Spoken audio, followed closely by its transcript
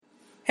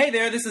Hey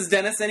there, this is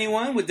Dennis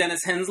Anyone with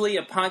Dennis Hensley,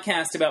 a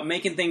podcast about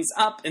making things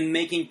up and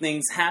making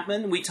things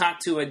happen. We talk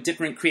to a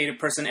different creative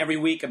person every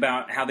week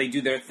about how they do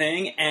their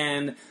thing,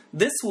 and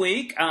this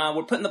week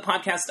we're putting the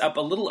podcast up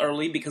a little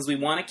early because we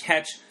want to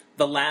catch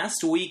the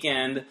last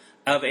weekend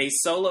of a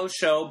solo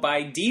show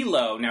by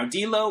D-Lo. Now,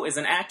 D-Lo is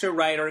an actor,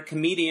 writer,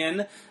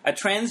 comedian, a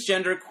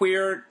transgender,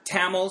 queer,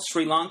 Tamil,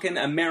 Sri Lankan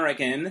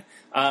American,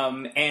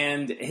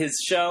 and his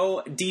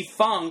show,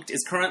 Defunct,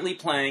 is currently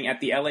playing at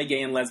the LA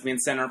Gay and Lesbian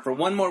Center for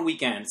one more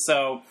weekend.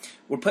 So,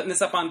 we're putting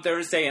this up on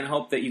Thursday and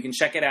hope that you can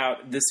check it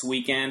out this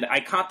weekend.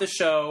 I caught the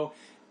show.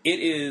 It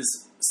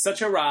is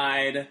such a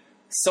ride,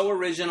 so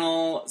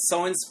original,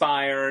 so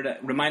inspired,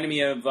 reminded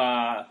me of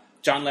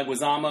John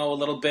Leguizamo a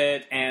little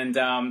bit, and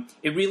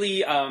it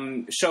really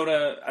showed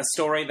a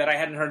story that I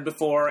hadn't heard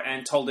before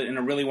and told it in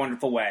a really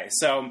wonderful way.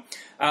 So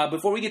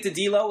before we get to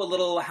D-Lo, a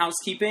little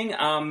housekeeping.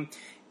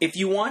 If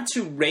you want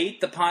to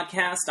rate the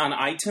podcast on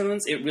iTunes,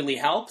 it really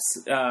helps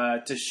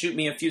to shoot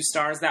me a few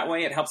stars that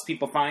way. It helps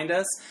people find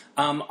us.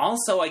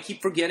 Also, I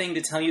keep forgetting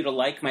to tell you to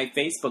like my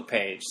Facebook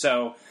page.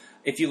 So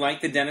if you like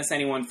the Dennis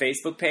Anyone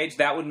Facebook page,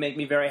 that would make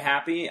me very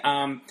happy.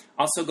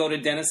 Also, go to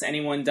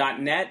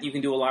DennisAnyone.net. You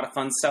can do a lot of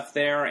fun stuff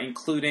there,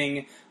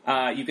 including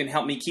you can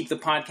help me keep the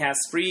podcast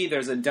free.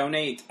 There's a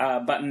donate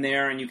button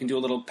there, and you can do a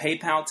little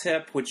PayPal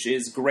tip, which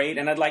is great.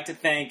 And I'd like to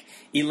thank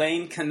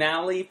Elaine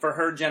Canali for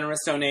her generous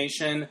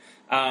donation.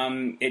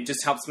 It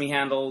just helps me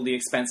handle the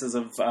expenses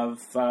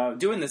of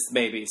doing this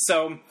baby.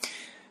 So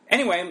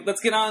anyway,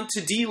 let's get on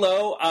to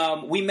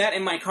D-Lo. We met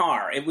in my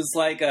car. It was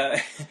like a,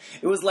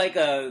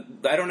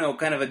 I don't know,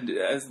 kind of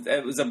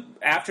it was an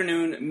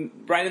afternoon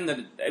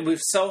it was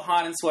so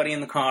hot and sweaty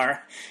in the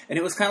car, and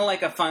it was kind of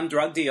like a fun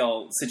drug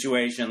deal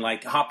situation,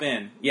 like hop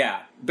in,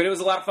 yeah. But it was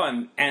a lot of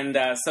fun, and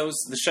so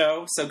was the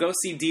show. So go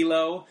see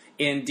D-Lo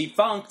in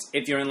Defunct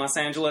if you're in Los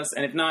Angeles,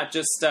 and if not,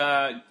 just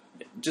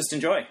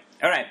enjoy.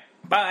 All right,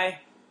 bye.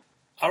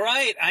 All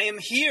right, I am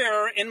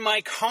here in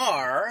my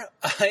car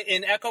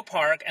in Echo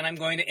Park, and I'm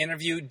going to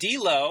interview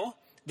D-Lo,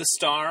 the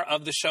star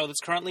of the show that's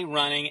currently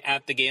running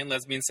at the Gay and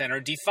Lesbian Center,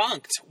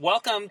 Defunct.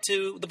 Welcome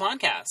to the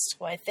podcast.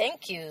 Why,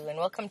 thank you, and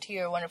welcome to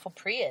your wonderful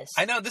Prius.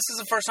 I know, this is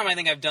the first time I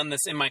think I've done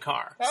this in my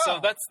car. Oh.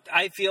 So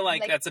I feel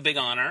like that's a big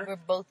honor. We're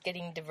both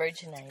getting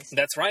divergenized.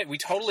 That's right, we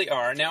totally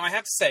are. Now, I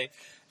have to say,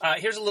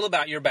 here's a little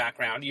about your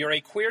background. You're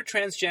a queer,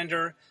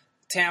 transgender,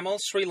 Tamil,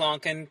 Sri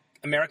Lankan,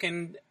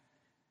 American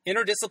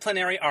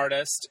interdisciplinary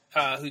artist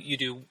who you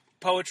do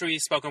poetry,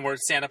 spoken word,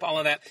 stand-up, all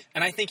of that.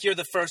 And I think you're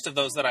the first of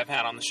those that I've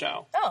had on the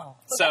show. Oh, well,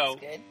 so,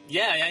 that's good.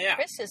 Yeah.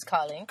 Chris is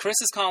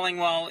calling.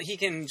 Well, he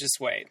can just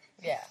wait.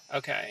 Yeah.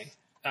 Okay.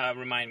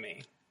 Remind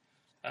me.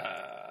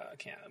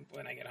 Can't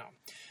when I get home.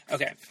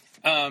 Okay.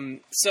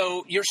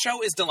 So your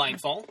show is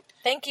delightful.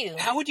 Thank you.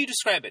 How would you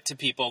describe it to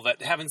people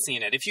that haven't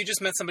seen it? If you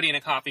just met somebody in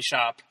a coffee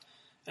shop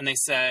and they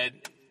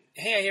said,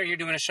 hey, I hear you're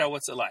doing a show,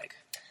 what's it like?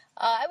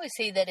 I would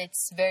say that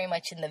it's very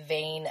much in the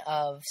vein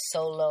of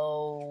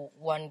solo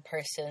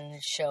one-person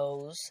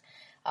shows,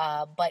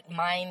 but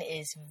mine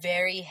is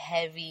very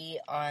heavy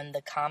on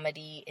the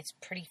comedy. It's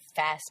pretty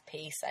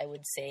fast-paced, I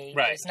would say.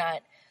 Right. There's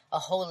not a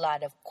whole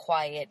lot of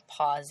quiet,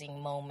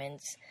 pausing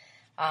moments.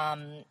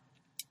 And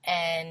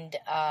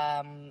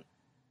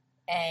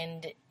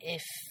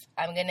if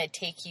I'm going to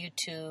take you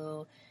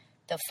to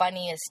the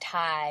funniest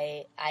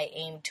high, I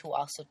aim to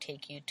also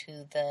take you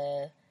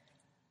to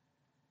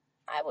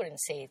I wouldn't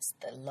say it's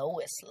the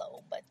lowest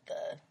low, but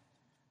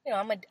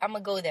I'm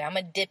gonna go there. I'm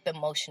gonna dip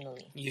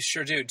emotionally. You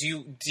sure do.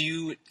 Do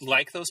you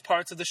like those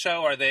parts of the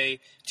show? Do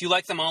you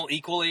like them all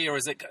equally, or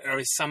is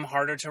some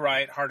harder to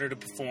write, harder to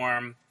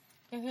perform?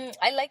 Mm-hmm.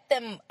 I like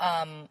them.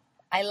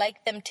 I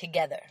like them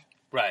together.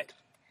 Right.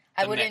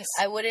 I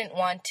wouldn't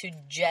want to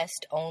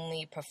just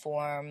only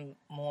perform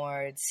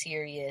more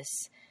serious,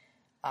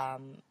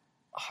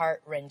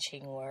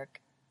 heart-wrenching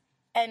work.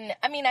 And,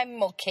 I mean,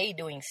 I'm okay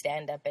doing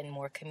stand-up and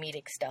more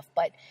comedic stuff,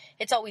 but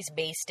it's always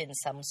based in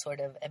some sort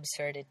of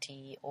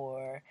absurdity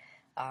or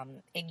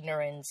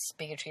ignorance,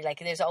 bigotry. Like,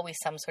 there's always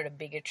some sort of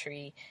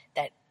bigotry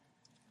that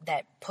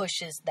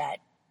pushes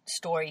that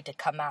story to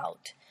come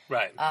out.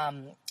 Right. But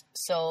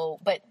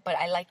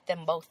I like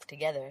them both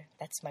together.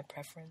 That's my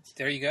preference.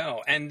 There you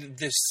go. And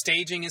the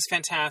staging is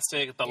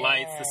fantastic. The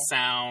lights, the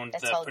sound,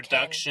 the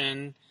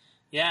production.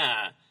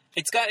 Yeah.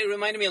 It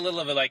reminded me a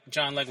little of like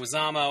John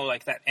Leguizamo,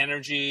 like that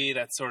energy,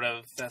 that sort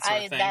of thing.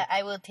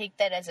 I will take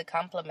that as a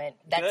compliment.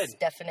 That's Good.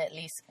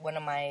 Definitely one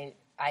of my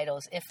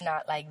idols, if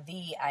not like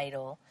the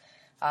idol.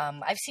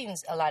 I've seen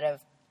a lot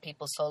of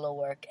people's solo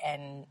work,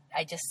 and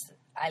I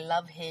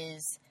love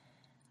his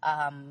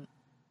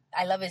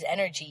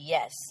energy,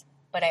 yes,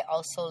 but I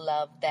also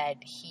love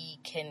that he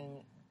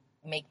can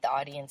make the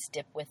audience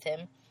dip with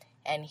him,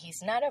 and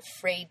he's not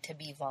afraid to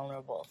be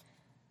vulnerable.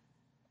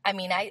 I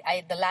mean,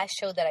 the last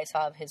show that I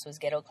saw of his was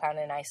Ghetto Clown,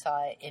 and I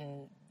saw it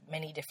in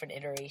many different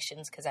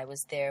iterations because I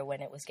was there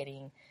when it was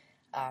getting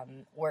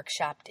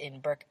workshopped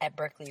at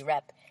Berkeley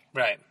Rep.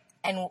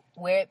 And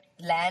where it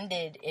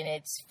landed in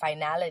its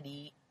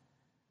finality,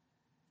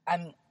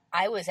 I'm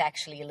I was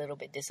actually a little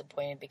bit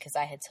disappointed because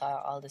I had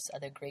saw all this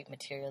other great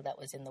material that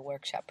was in the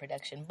workshop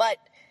production. But,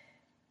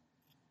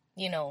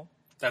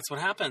 that's what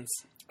happens.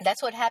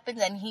 That's what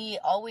happens, and he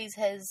always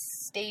has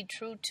stayed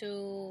true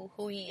to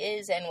who he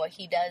is and what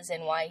he does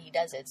and why he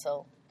does it.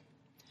 So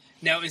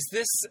now, is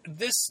this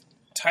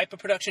type of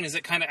production, is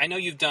it kind of, I know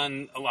you've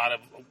done a lot of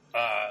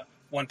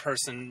one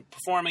person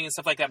performing and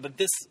stuff like that, but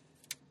this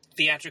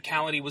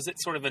theatricality, was it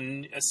sort of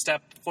a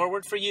step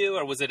forward for you,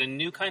 or was it a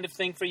new kind of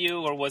thing for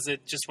you, or was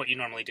it just what you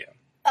normally do?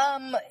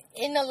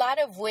 In a lot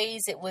of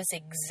ways, it was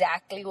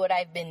exactly what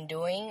I've been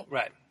doing.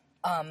 Right.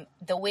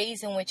 The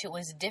ways in which it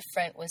was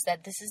different was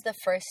that this is the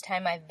first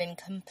time I've been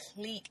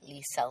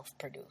completely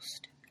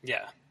self-produced.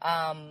 Yeah.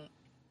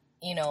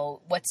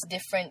 What's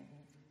different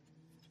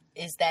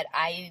is that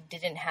I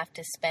didn't have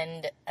to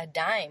spend a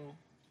dime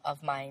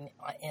of mine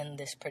in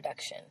this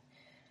production.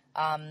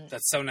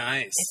 That's so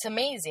nice. It's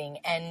amazing.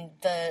 And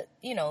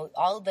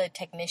all the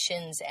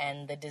technicians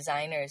and the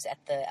designers at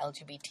the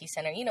LGBT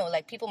Center,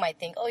 like people might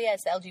think, oh yeah,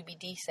 it's the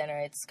LGBT Center,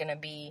 it's going to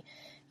be,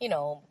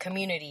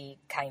 community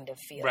kind of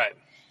feel. Right.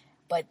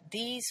 But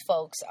these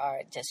folks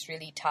are just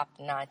really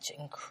top-notch,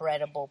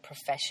 incredible,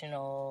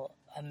 professional,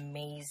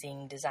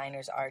 amazing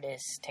designers,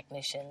 artists,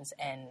 technicians.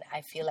 And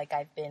I feel like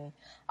I've been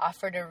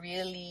offered a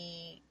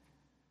really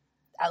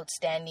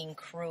outstanding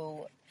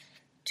crew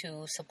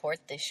to support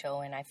this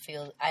show. And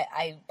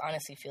I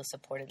honestly feel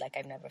supported like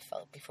I've never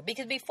felt before.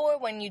 Because before,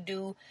 when you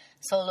do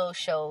solo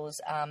shows,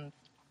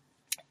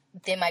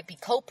 they might be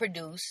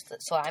co-produced,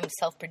 so I'm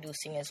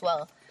self-producing as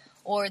well.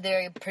 Or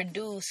they're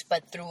produced,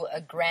 but through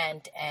a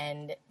grant,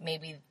 and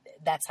maybe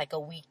that's like a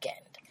weekend.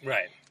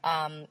 Right.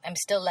 I'm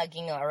still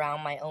lugging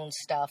around my own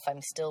stuff.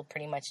 I'm still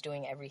pretty much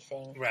doing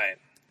everything. Right.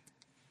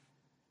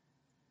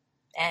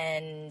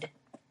 And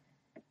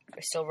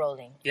we're still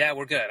rolling. Yeah,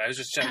 we're good. I was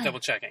just double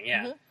checking.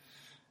 Yeah. Mm-hmm.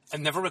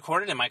 I've never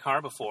recorded in my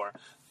car before,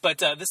 but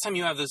this time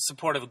you have the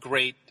support of a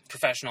great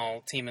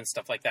professional team and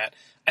stuff like that.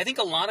 I think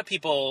a lot of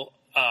people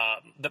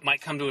that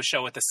might come to a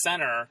show at the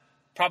center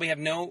probably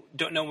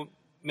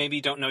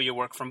don't know your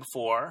work from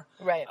before.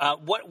 Right.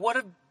 What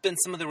have been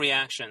some of the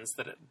reactions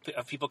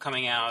of people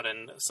coming out,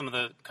 and some of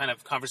the kind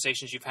of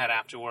conversations you've had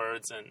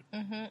afterwards?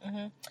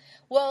 And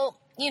Well,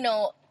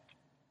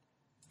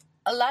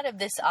 a lot of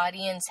this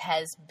audience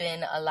has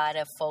been a lot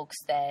of folks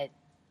that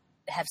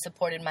have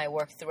supported my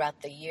work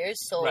throughout the years.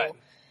 So right.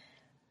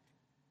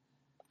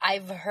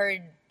 I've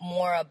heard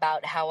more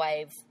about how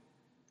I've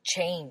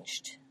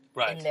changed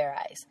right. in their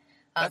eyes.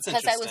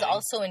 Because I was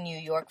also in New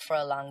York for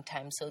a long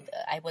time, so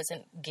I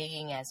wasn't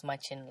gigging as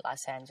much in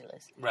Los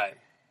Angeles. Right.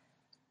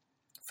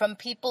 From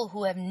people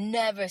who have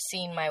never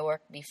seen my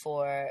work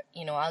before,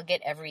 I'll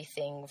get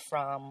everything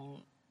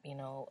from,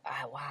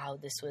 wow,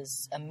 this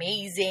was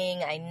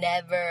amazing. I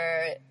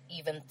never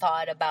even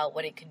thought about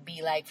what it could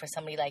be like for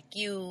somebody like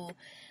you,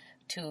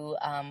 to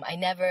I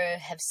never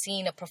have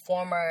seen a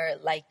performer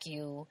like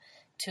you,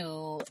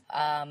 to,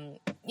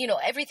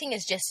 everything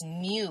is just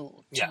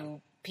new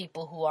to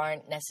people who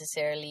aren't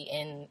necessarily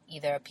in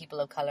either a people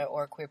of color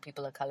or queer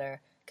people of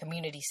color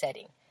community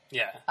setting.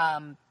 Yeah.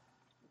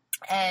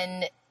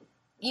 And,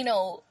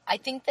 I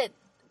think that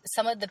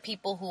some of the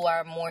people who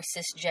are more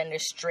cisgender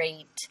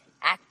straight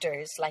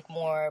actors, like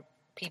more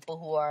people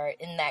who are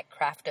in that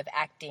craft of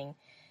acting,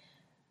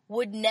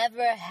 would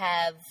never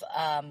have,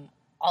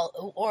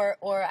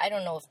 or I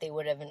don't know if they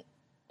would have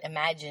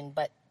imagined,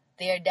 but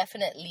they are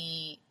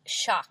definitely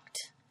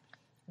shocked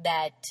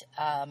that,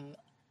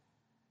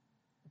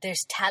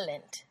 there's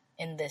talent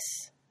in this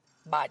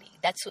body.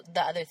 That's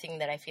the other thing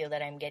that I feel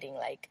that I'm getting,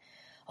 like,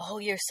 oh,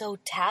 you're so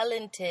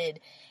talented.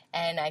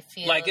 And I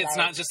feel like it's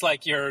not just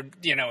like you're,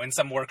 in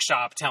some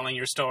workshop telling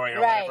your story or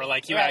whatever.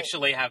 Like you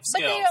actually have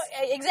skills.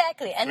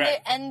 Exactly.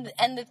 And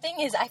and the thing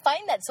is, I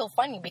find that so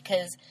funny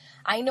because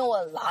I know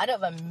a lot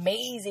of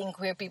amazing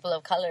queer people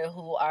of color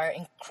who are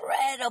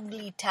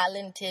incredibly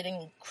talented,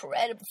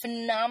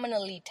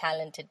 phenomenally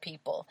talented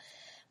people.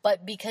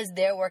 But because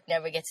their work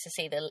never gets to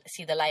see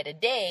the light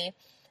of day,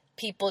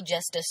 people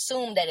just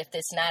assume that if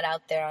it's not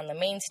out there on the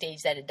main stage,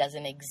 that it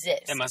doesn't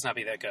exist. It must not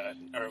be that good.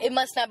 It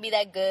must not be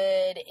that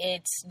good.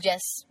 It's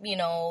just,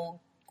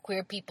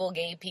 queer people,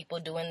 gay people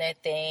doing their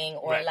thing,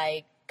 or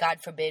like, God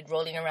forbid,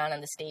 rolling around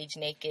on the stage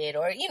naked,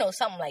 or,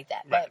 something like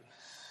that. Right.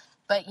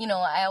 But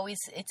I always,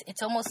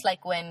 it's almost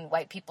like when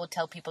white people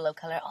tell people of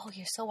color, oh,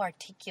 you're so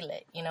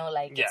articulate,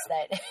 it's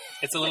that.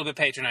 It's a little bit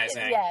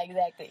patronizing. Yeah,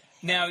 exactly.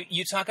 Now,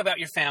 you talk about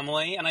your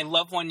family, and I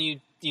love when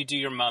you do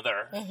your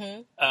mother.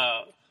 Mm-hmm.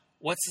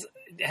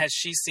 Has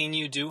she seen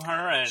you do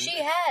her? And she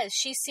has.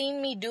 She's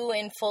seen me do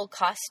in full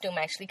costume,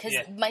 actually, because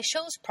my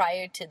shows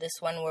prior to this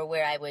one were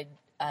where I would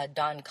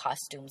don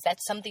costumes.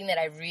 That's something that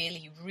I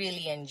really,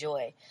 really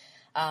enjoy.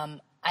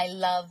 I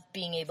love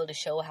being able to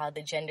show how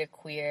the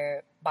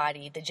genderqueer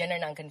body, the gender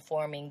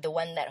nonconforming, the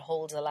one that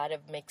holds a lot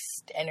of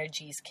mixed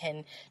energies,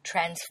 can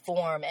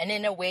transform, and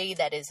in a way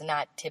that is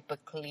not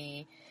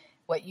typically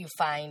what you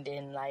find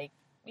in, like,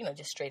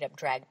 just straight up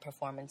drag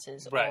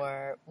performances,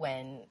 or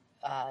when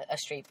a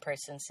straight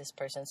person, cis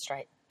person,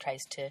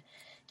 tries to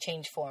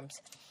change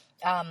forms.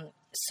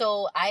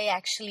 So I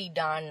actually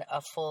don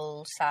a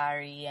full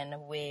sari and a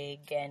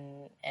wig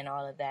and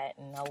all of that,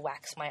 and I'll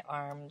wax my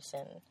arms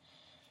and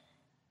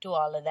do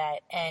all of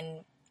that.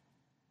 And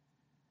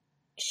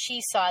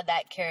she saw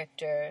that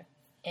character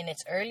in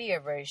its earlier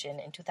version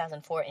in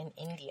 2004 in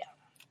India.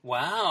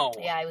 Wow.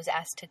 Yeah, I was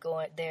asked to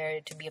go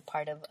there to be a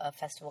part of a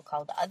festival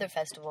called The Other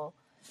Festival.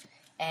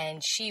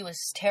 And she was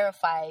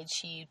terrified.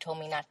 She told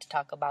me not to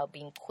talk about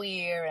being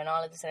queer and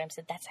all of this. And I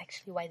said, that's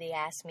actually why they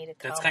asked me to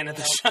come. That's kind of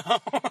the show.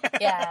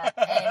 Yeah.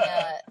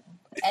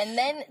 And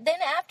then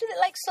after that,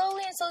 like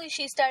slowly and slowly,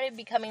 she started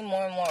becoming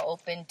more and more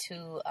open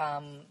to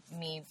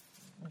me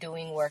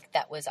doing work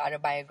that was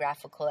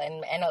autobiographical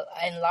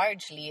and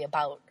largely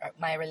about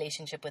my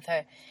relationship with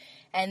her.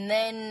 And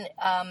then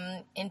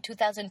in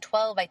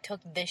 2012, I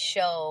took this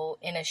show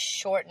in a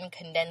short and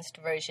condensed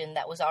version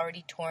that was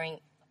already touring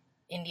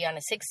India on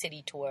a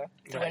 6-city tour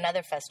through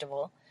another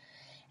festival.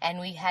 And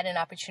we had an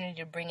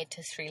opportunity to bring it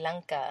to Sri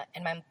Lanka.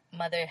 And my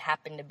mother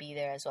happened to be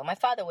there as well. My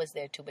father was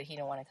there too, but he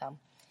didn't want to come.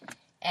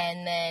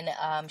 And then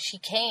she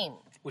came.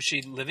 Was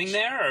she living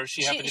there, or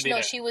she happened to be there?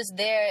 No, she was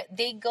there.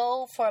 They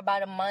go for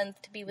about a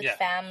month to be with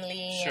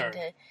family. Sure.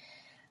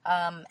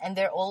 And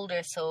they're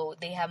older, so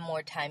they have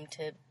more time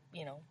to,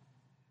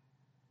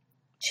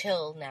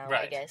 chill now,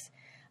 I guess.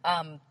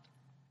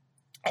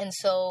 And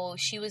so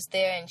she was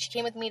there, and she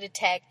came with me to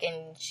tech,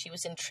 and she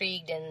was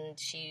intrigued, and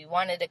she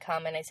wanted to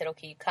come, and I said,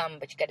 okay, you come,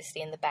 but you got to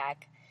stay in the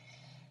back.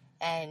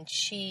 And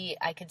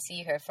I could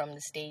see her from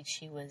the stage.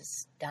 She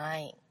was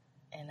dying,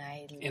 and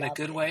I loved it. In a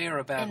good way or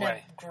a bad way? In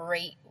a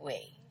great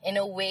way. In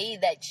a way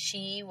that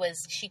she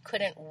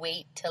couldn't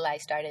wait till I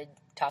started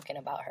talking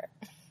about her.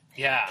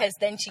 Yeah. Because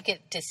then she could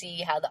to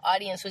see how the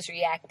audience was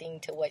reacting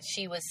to what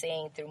she was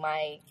saying through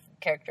my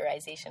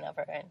characterization of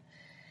her, and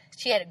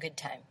she had a good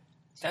time.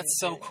 That's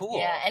so cool.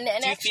 Yeah, and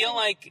do you feel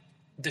like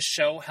the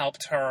show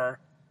helped her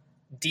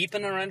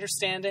deepen her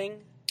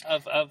understanding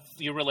of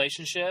your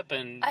relationship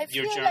and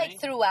your journey? I feel like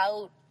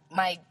throughout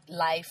my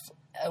life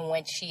and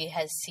what she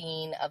has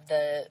seen of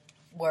the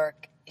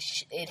work,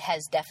 it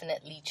has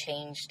definitely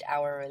changed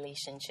our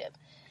relationship.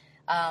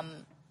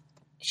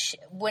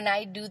 When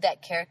I do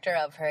that character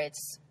of her,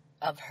 it's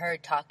of her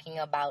talking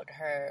about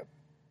her,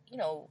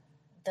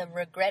 the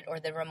regret or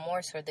the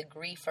remorse or the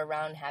grief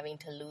around having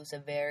to lose a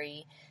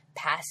very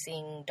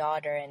passing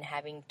daughter and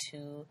having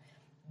to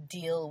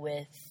deal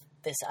with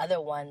this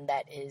other one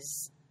that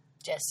is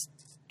just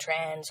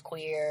trans,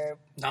 queer.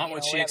 Not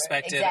what she whatever.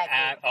 expected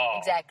at all.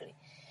 Exactly.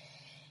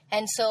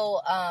 And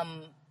so,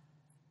 I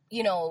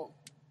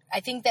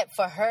think that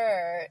for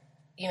her,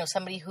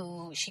 somebody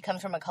who, she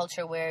comes from a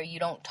culture where you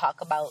don't talk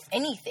about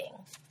anything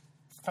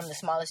from the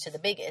smallest to the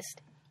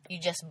biggest. You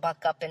just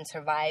buck up and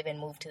survive and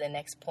move to the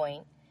next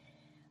point.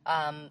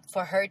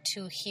 For her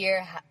to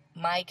hear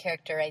my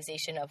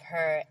characterization of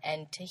her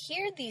and to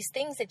hear these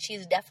things that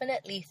she's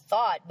definitely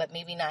thought but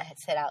maybe not had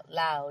said out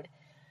loud,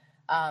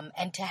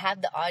 and to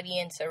have the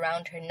audience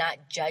around her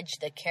not judge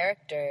the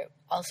character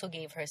also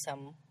gave her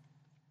some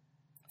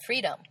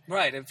freedom.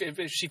 Right.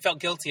 If she felt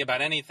guilty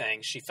about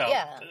anything, she felt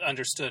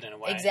understood in a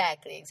way.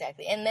 Exactly.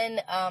 And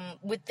then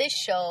with this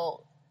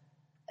show,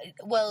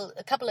 well,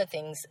 a couple of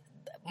things.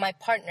 My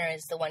partner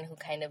is the one who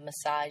kind of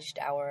massaged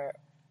our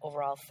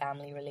overall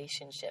family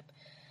relationship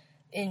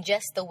in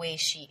just the way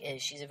she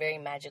is. She's a very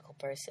magical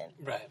person.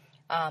 Right.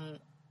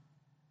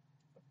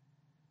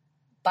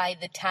 By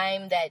the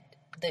time that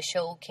the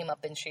show came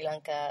up in Sri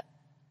Lanka,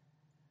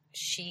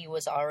 she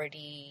was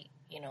already,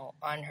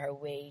 on her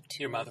way to...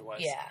 Your mother was.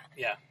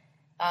 Yeah.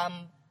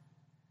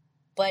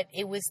 But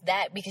it was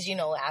that, because,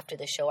 after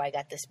the show, I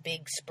got this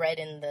big spread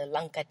in the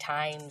Lanka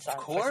Times. Of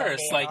course,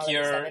 like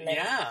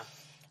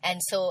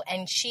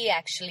And she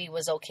actually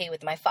was okay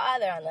with. My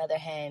father, on the other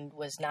hand,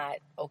 was not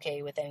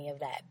okay with any of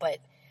that. But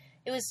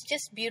it was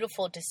just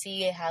beautiful to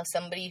see how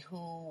somebody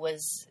who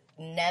was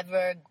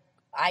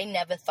I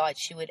never thought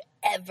she would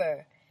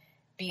ever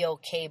be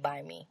okay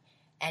by me.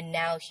 And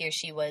now here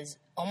she was,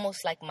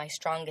 almost like my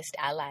strongest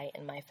ally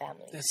in my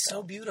family. It's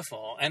so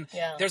beautiful. And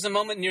there's a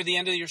moment near the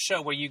end of your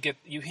show where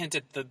you hint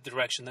at the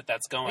direction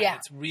that's going. Yeah.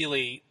 It's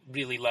really,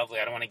 really lovely.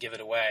 I don't want to give it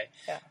away.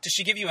 Yeah. Does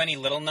she give you any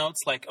little notes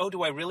like, oh,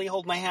 do I really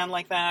hold my hand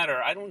like that?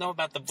 Or I don't know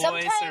about the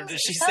voice. Or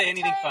does she say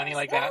anything funny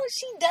like that? No,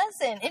 she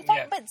doesn't. In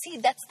fact, but see,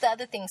 that's the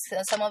other thing.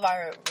 So some of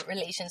our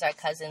relations, our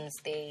cousins,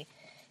 they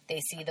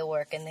see the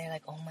work and they're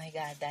like, oh my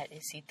God, that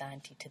is Sita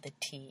Auntie to the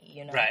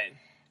T, Right.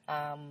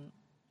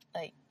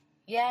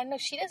 Yeah, no,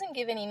 she doesn't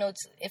give any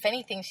notes. If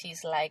anything,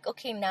 she's like,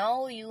 okay,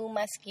 now you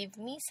must give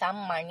me some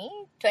money,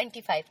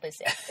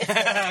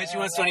 25%. She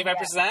wants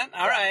 25%?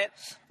 All right.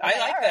 I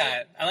like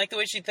that. I like the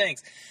way she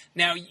thinks.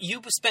 Now,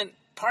 you spent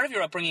part of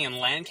your upbringing in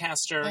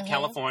Lancaster,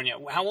 California.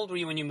 How old were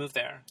you when you moved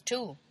there?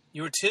 2.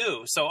 You were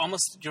 2, so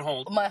almost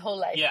my whole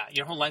life. Yeah,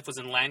 your whole life was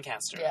in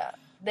Lancaster. Yeah.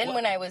 Then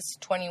when I was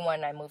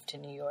 21, I moved to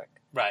New York.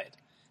 Right.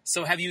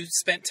 So have you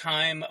spent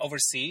time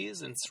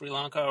overseas in Sri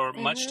Lanka or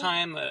much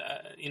time,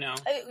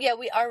 Yeah,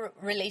 our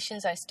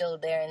relations are still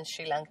there in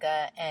Sri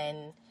Lanka.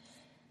 And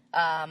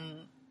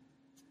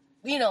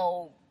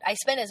I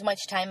spend as much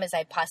time as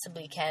I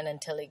possibly can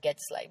until it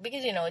gets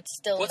because, it's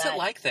still What's not it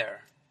like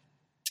there?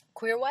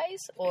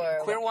 queer-wise or...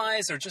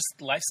 Queer-wise or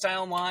just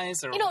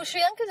lifestyle-wise? Or...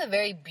 Sri Lanka is a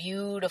very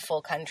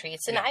beautiful country.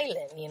 It's an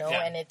island,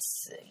 and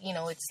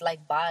it's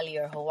like Bali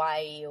or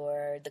Hawaii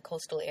or the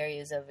coastal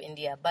areas of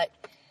India. But,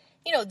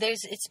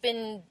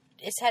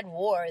 it's had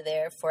war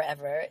there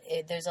forever.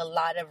 There's a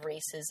lot of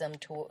racism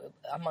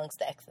amongst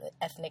the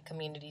ethnic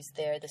communities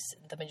there.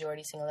 The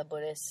majority Sinhala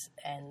Buddhists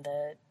and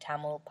the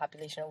Tamil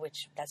population, of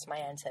which that's my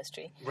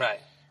ancestry. Right.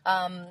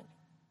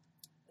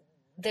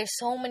 There's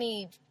so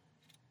many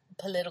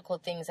political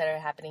things that are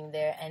happening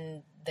there,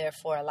 and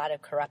therefore a lot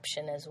of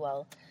corruption as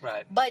well.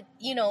 Right. But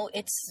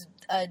it's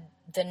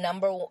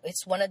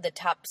it's one of the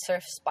top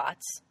surf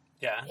spots.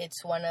 Yeah.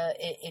 It's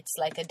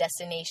like a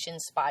destination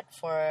spot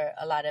for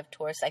a lot of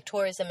tourists. Like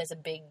tourism is a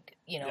big,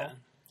 Yeah.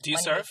 Do you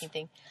surf?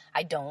 Thing.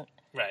 I don't.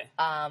 Right.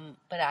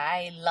 But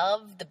I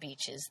love the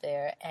beaches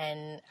there,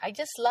 and I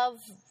just love,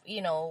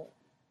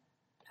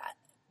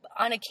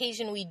 on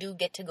occasion we do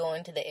get to go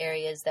into the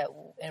areas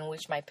in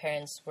which my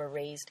parents were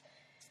raised,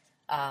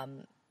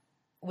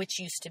 which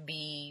used to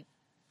be,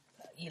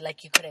 you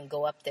couldn't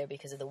go up there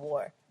because of the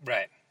war.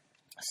 Right.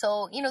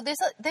 So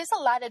there's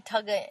a lot of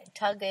tug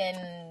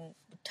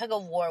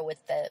of war with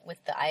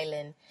the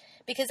island,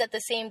 because at the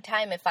same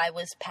time, if I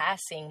was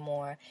passing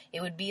more, it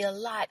would be a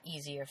lot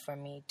easier for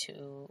me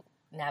to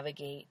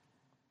navigate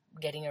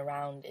getting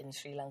around in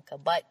Sri Lanka.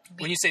 But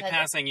when you say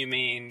passing, you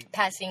mean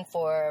passing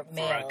for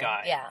mail, for a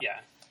guy? Yeah.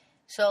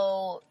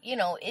 So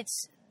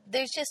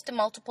there's just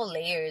multiple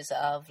layers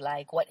of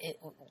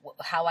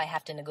how I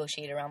have to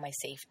negotiate around my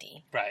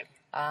safety. Right.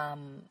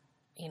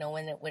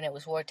 When it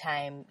was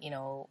wartime,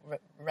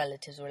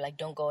 relatives were like,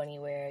 don't go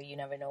anywhere. You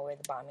never know where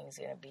the bombing is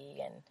going to be.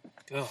 And,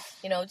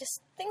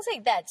 just things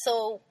like that.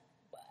 So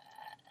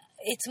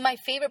it's my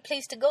favorite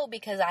place to go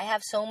because I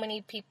have so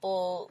many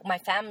people. My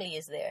family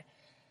is there.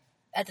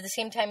 At the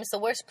same time, it's the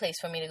worst place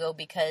for me to go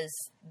because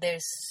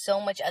there's so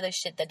much other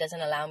shit that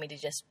doesn't allow me to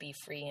just be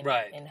free in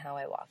how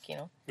I walk,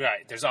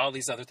 Right. There's all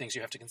these other things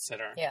you have to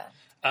consider. Yeah.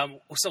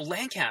 So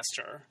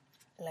Lancaster.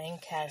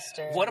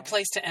 What a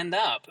place to end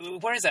up.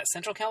 Where is that?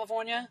 Central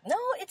California? No,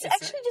 it's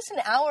actually just an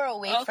hour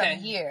away from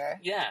here.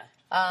 Yeah.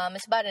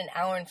 It's about an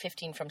hour and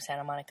 15 from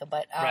Santa Monica,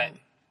 but right.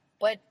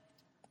 But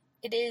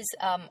it is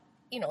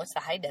it's the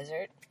high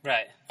desert.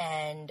 Right.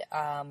 And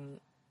how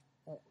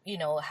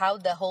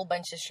the whole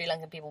bunch of Sri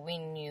Lankan people we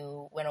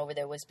knew went over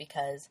there was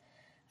because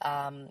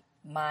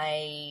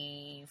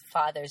my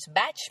father's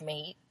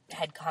batchmate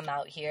had come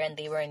out here and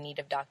they were in need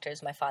of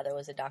doctors. My father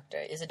is a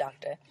doctor.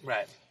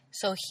 Right.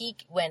 So he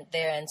went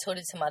there, and so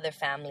did some other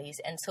families.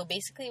 And so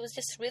basically it was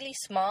just really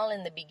small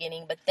in the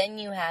beginning, but then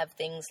you have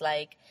things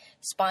like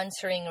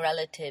sponsoring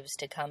relatives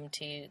to come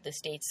to the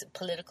States,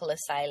 political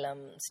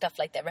asylum, stuff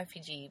like that,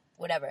 refugee,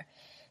 whatever.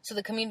 So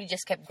the community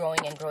just kept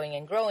growing and growing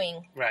and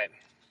growing. Right.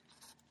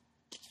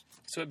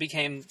 So it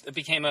became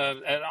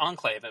an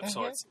enclave of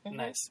sorts. Mm-hmm,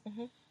 nice.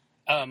 Mm-hmm.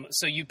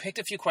 So you picked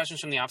a few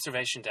questions from the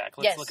observation deck.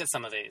 Let's look at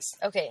some of these.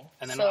 Okay.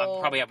 And then I'll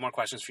probably have more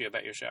questions for you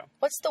about your show.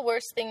 What's the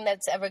worst thing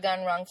that's ever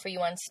gone wrong for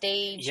you on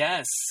stage?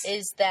 Yes.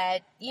 Is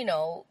that,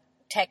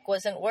 tech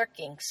wasn't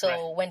working. So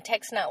right. When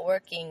tech's not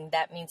working,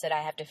 that means that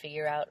I have to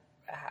figure out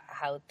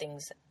how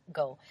things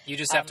go. You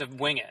just have to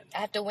wing it. I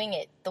have to wing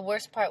it. The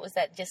worst part was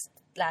that just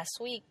last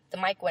week, the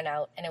mic went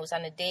out, and it was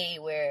on a day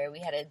where we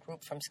had a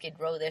group from Skid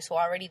Row there, so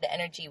already the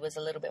energy was a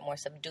little bit more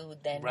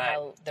subdued than right.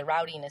 how the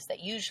rowdiness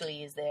that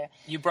usually is there.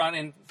 You brought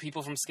in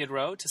people from Skid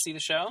Row to see the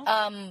show?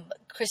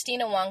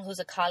 Christina Wong, who's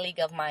a colleague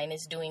of mine,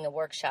 is doing a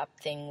workshop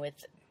thing with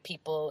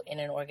people in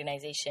an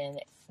organization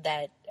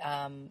that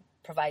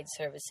provides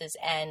services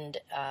and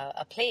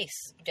a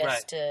place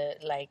just right.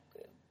 to,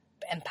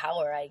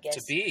 empower, I guess.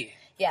 To be.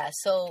 Yeah,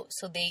 so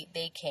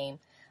they came.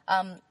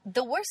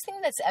 The worst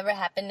thing that's ever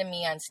happened to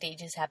me on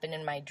stage has happened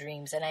in my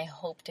dreams, and I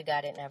hope to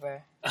God it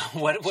never.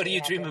 What do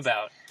you dream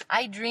about?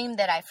 I dream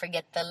that I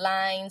forget the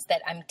lines,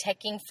 that I'm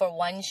teching for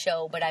one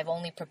show, but I've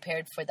only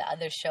prepared for the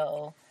other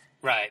show.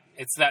 Right.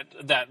 It's that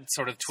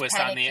sort of twist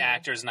on the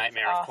actor's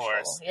nightmare, awful. Of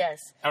course. Yes.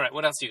 All right,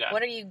 what else you got?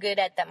 What are you good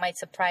at that might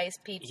surprise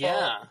people?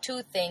 Yeah.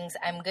 2 things.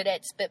 I'm good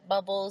at spit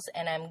bubbles,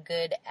 and I'm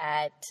good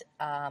at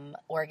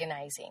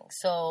organizing.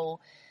 So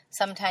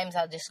sometimes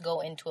I'll just go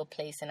into a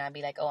place and I'll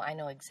be like, oh, I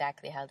know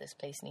exactly how this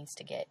place needs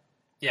to get.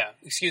 Yeah.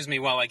 Excuse me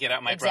while I get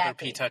out my Brother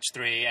P-Touch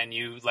 3 and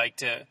you like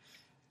to,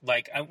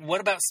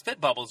 what about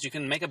spit bubbles? You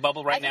can make a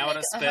bubble right now out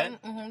of spit?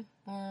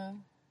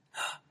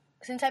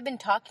 Since I've been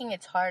talking,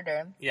 it's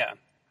harder. Yeah.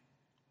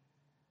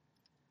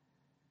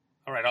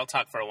 All right, I'll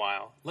talk for a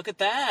while. Look at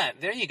that.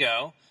 There you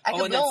go.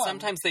 And then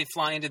sometimes they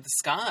fly into the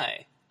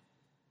sky.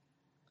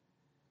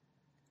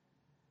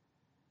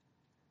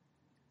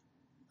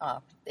 Oh,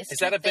 is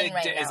that a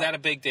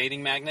big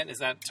dating magnet? Is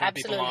that turn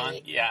Absolutely. People on?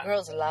 Yeah.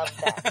 Girls love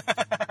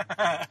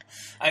that.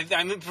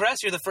 I'm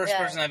impressed. You're the first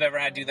person I've ever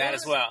had do that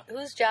as well.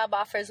 Whose job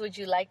offers would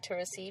you like to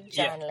receive?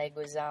 John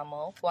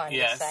Leguizamo,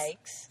 Wanda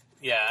Sykes.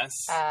 Yes.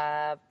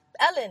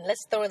 Ellen,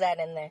 let's throw that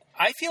in there.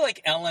 I feel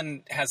like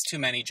Ellen has too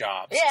many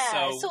jobs.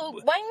 Yeah, so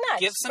why not?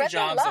 Give some Spread the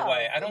jobs love.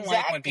 away. I don't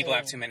like when people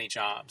have Exactly. too many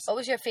jobs. What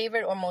was your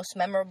favorite or most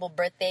memorable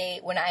birthday?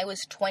 When I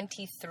was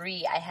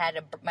 23, I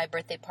had my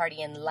birthday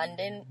party in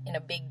London in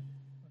a big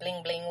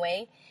bling bling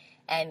way,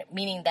 and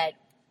meaning that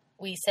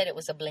we said it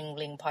was a bling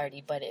bling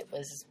party, but it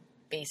was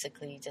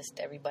basically just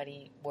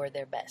everybody wore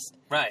their best.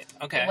 Right.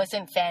 Okay. It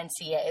wasn't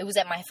fancy. It was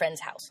at my friend's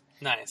house.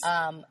 Nice.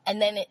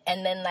 And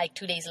then like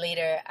 2 days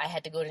later, I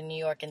had to go to New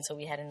York, and so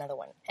we had another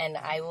one. And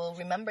I will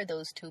remember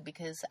those two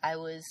because I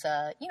was,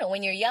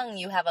 when you're young,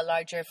 you have a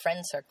larger friend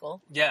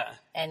circle Yeah.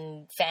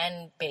 and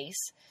fan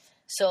base.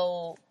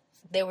 So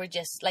they were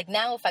just like,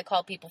 now if I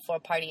call people for a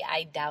party,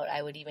 I doubt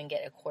I would even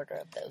get a quarter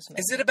of those.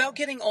 Is it about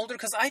getting older?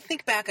 Because I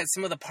think back at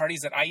some of the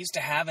parties that I used to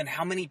have and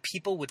how many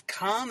people would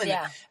come,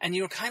 and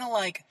you were kind of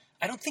like,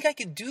 I don't think I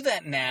could do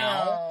that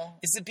now. No.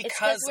 Is it It's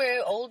because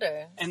we're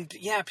older. and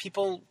yeah,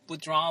 people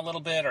withdraw a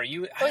little bit, or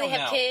you? I Or don't they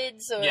have know.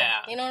 kids, or, Yeah.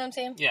 you know what I'm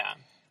saying? Yeah.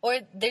 Or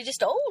they're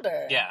just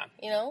older. Yeah.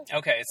 You know?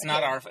 Okay, it's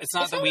not our. It's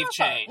not that we've our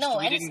fault. changed. No,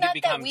 we and didn't it's not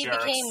become that we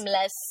jerks. became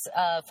less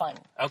fun.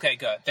 Okay,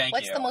 good. Thank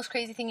What's you. the most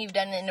crazy thing you've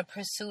done in the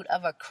pursuit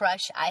of a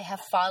crush? I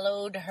have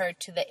followed her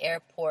to the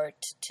airport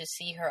to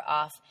see her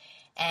off,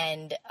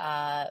 and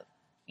kind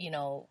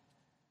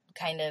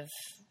of.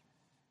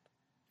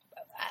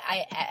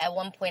 At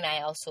one point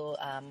I also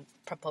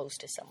proposed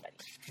to somebody.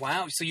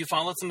 Wow. So you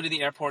followed somebody to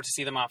the airport to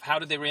see them off. How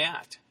did they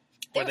react?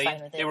 They were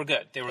fine with it. They were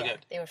good. They were Yeah, good.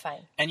 they were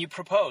fine. And you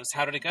proposed.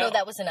 How did it go? No,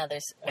 that was another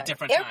one.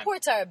 different time.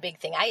 Airports are a big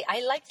thing.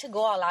 I like to go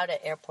all out at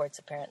airports,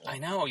 apparently. I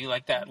know you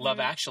like that Love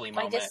Actually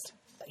moment.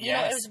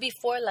 It was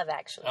before Love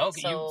Actually. Oh,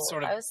 so you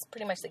sort of- I was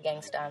pretty much the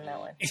gangsta on that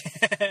one.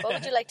 What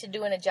would you like to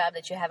do in a job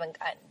that you haven't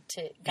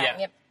gotten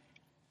yet?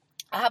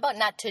 How about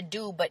not to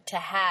do, but to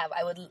have?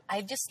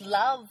 I just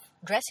love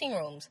dressing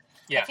rooms.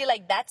 Yeah. I feel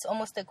like that's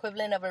almost the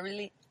equivalent of a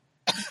really...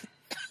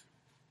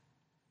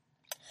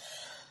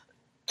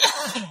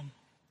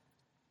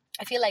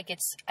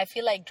 I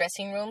feel like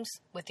dressing rooms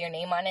with your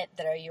name on it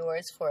that are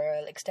yours for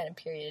an extended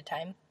period of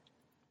time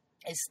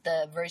is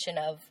the version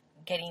of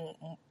getting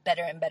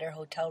better and better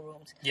hotel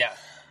rooms. Yeah.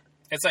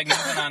 It's like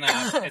moving on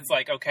it's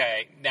like,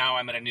 okay, now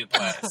I'm at a new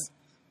place.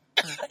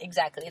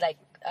 Exactly. Like,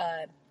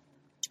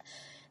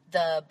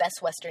 the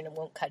Best Western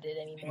won't cut it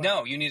anymore.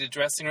 No, you need a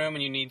dressing room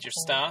and you need your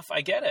stuff. I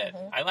get it.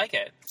 I like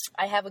it.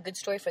 I have a good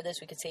story for this.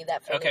 We could save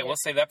that for Okay, later. we'll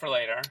save that for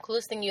later.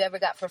 Coolest thing you ever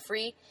got for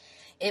free?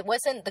 It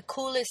wasn't the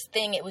coolest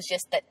thing. It was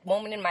just that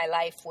moment in my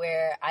life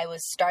where I was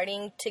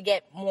starting to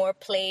get more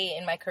play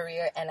in my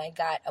career, and I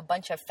got a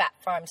bunch of Fat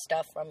Farm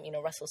stuff from,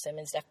 Russell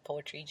Simmons' Def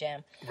Poetry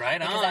Jam. Right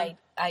because on.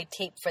 I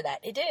taped for that.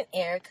 It didn't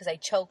air because I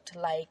choked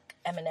like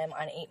Eminem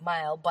on 8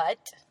 Mile, but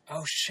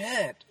Oh,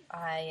 shit.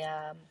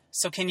 I...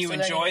 So can you So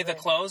then enjoy you the would-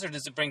 clothes, or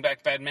does it bring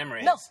back bad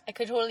memories? No, I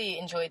could totally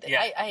enjoy this.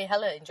 Yeah. I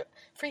hella enjoy...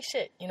 Free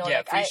shit, Yeah,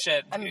 like free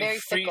shit. I'm very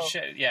free fickle.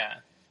 shit. Yeah.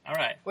 All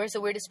right. Where's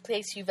the weirdest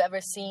place you've ever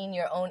seen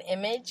your own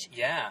image?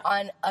 Yeah.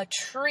 On a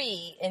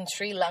tree in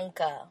Sri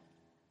Lanka.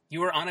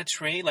 You were on a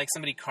tree, like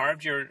somebody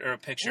carved or a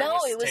picture. No,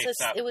 was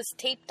taped up. it was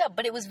taped up,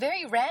 but it was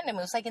very random. It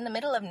was like in the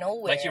middle of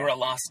nowhere. Like you were a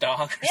lost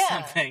dog or yeah.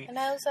 something. And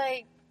I was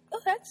like, oh,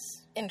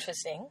 that's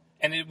interesting.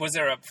 And was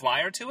there a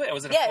flyer to it?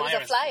 Was it a Yeah, flyer? it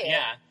was a flyer.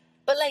 Yeah.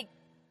 But like,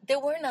 there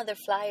weren't other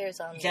flyers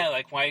on Yeah,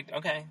 like why?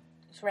 Okay.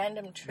 this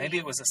random tree. Maybe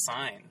it was a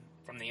sign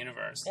from the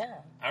universe. Yeah.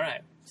 All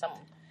right.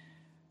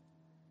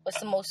 Who's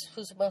the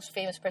most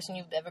famous person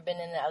you've ever been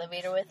in an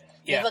elevator with?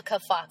 Yeah. Vivica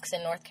Fox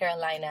in North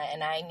Carolina,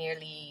 and I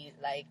nearly,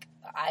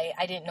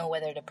 I didn't know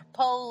whether to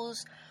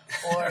propose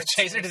or, Or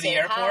chase her to the say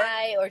airport?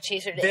 hi, or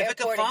chase her to the Vivica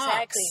airport.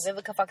 Fox. Exactly,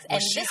 Vivica Fox.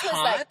 Was she this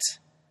hot? was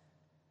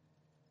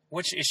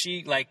Which is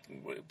she like?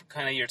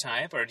 Kind of your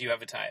type, or do you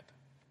have a type?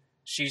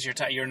 She's your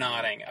type. You're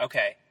nodding.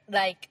 Okay.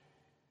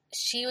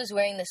 She was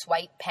wearing this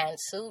white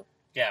pantsuit,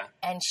 Yeah.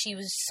 and she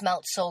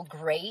smelled so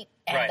great,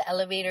 and Right. the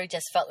elevator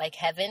just felt like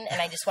heaven, and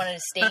I just wanted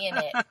to stay in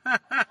it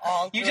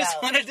all throughout. You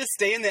just wanted to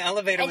stay in the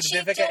elevator and with she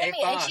Vivica A.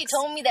 Fox. And she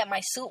told me that my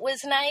suit was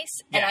nice,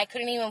 and Yeah. I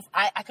couldn't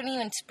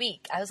even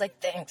speak. I was like,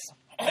 thanks.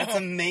 That's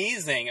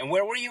amazing. And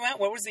where were you at?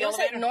 Where was the It was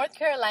elevator? at North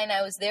Carolina.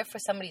 I was there for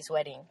somebody's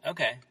wedding.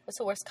 Okay. What's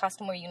the worst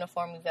costume or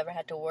uniform you've ever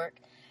had to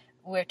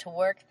wear to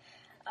work?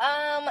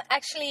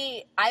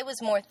 Actually, I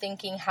was more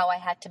thinking how I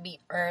had to be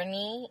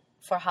Ernie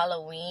for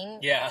Halloween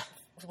Yeah.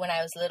 when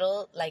I was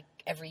little, like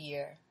every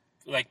year.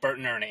 Like Bert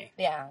and Ernie.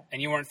 Yeah.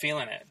 And you weren't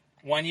feeling it.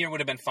 1 year would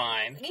have been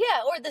fine.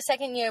 Yeah, or the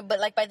second year, but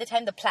by the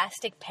time the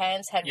plastic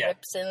pants had Yeah.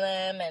 rips in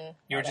them and...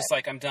 You were all just that.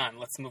 like, I'm done.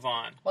 Let's move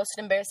on. Most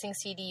embarrassing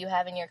CD you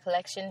have in your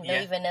collection?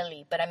 Yeah. Milli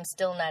Vanilli, but I'm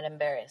still not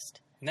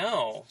embarrassed.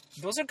 No.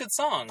 Those are good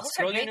songs. Those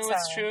are Girl, you great knew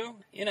it's songs. true.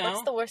 You know.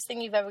 What's the worst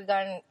thing you've ever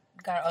gone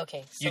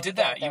okay. So You did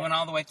go that. You there. went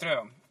all the way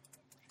through.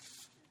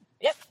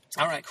 Yep.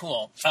 All right,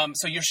 cool.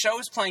 So your show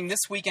is playing this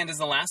weekend is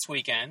the last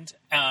weekend.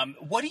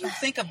 What do you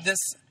think of this?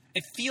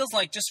 It feels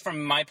like, just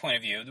from my point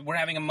of view, we're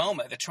having a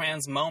moment, the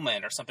trans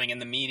moment or something in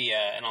the media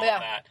and all Yeah.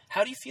 of that.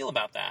 How do you feel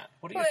about that?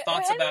 What are your We're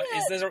thoughts having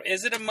about,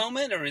 is it a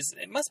moment, or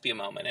it must be a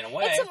moment in a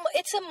way?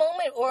 It's a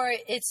moment, or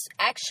it's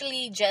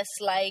actually just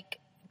like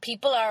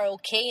people are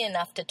okay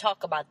enough to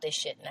talk about this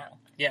shit now.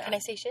 Yeah. Can I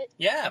say shit?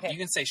 Yeah, Okay. you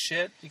can say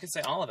shit. You can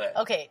say all of it.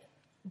 Okay,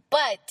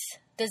 but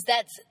is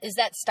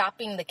that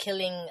stopping the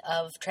killing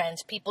of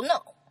trans people?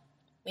 No.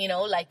 You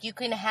know, like you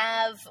can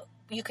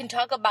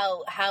talk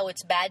about how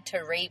it's bad to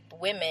rape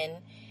women,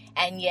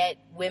 and yet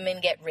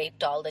women get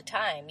raped all the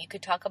time. You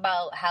could talk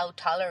about how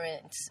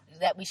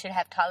that we should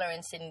have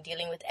tolerance in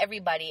dealing with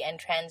everybody, and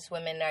trans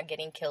women are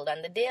getting killed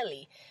on the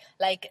daily.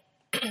 Like,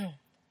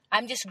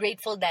 I'm just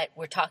grateful that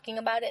we're talking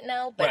about it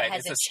now, but Right,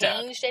 has it's it a step.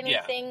 changed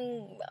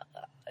anything?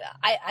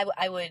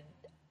 I would,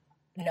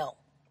 no.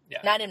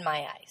 Yeah. Not in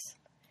my eyes.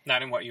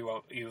 Not in what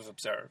you've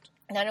observed.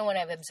 Not in what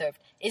I've observed.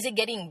 Is it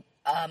getting,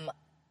 I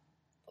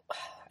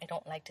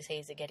don't like to say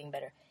is it getting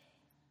better.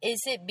 Is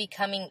it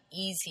becoming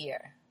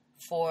easier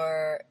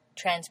for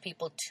trans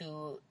people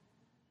to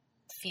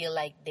feel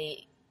like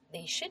they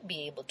should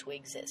be able to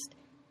exist?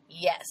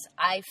 Yes.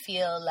 I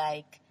feel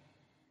like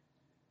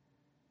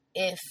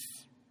if,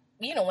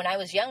 you know, when I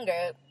was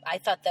younger, I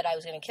thought that I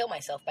was going to kill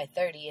myself by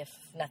 30 if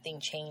nothing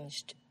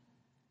changed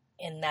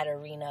in that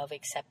arena of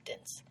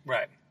acceptance.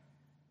 Right.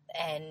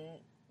 And,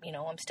 you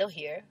know, I'm still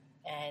here,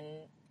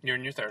 and You're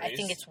in your 30s. I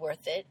think it's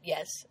worth it,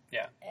 yes.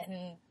 Yeah.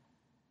 And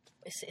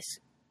it's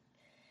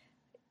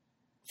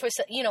for,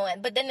 you know,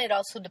 but then it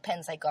also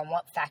depends, like, on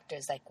what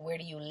factors, like, where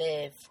do you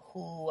live,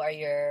 who are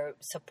your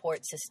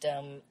support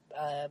system,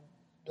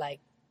 like,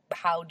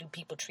 how do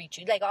people treat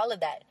you, like, all of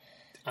that.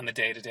 On the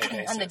day-to-day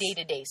basis. On the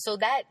day-to-day. So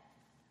that,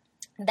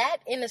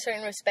 in a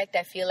certain respect,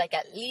 I feel like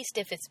at least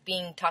if it's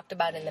being talked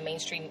about in the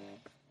mainstream,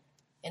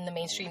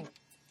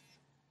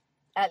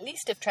 at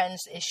least if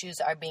trans issues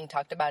are being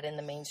talked about in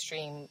the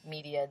mainstream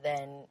media,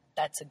 then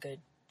that's a good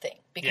thing.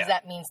 Because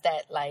that means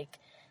that, like,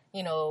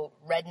 you know,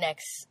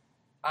 rednecks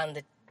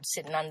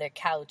sitting on their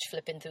couch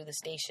flipping through the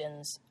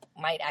stations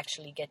might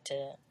actually get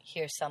to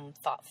hear some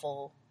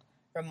thoughtful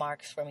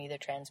remarks from either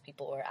trans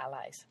people or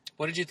allies.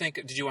 What did you think?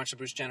 Did you watch the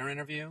Bruce Jenner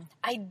interview?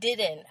 I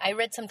didn't. I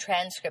read some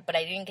transcript, but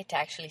I didn't get to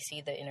actually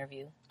see the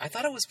interview. I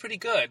thought it was pretty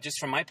good, just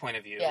from my point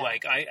of view. Yeah.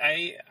 Like,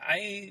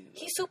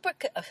 He's super...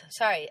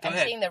 sorry, I'm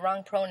saying the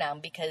wrong pronoun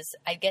because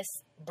I guess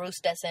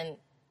Bruce doesn't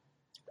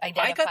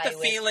identify I got the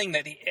with... feeling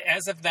that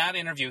as of that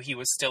interview, he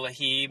was still a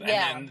he.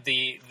 Yeah. And then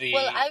the...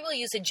 Well, I will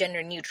use a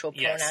gender-neutral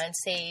pronoun Yes. and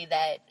say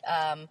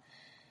that...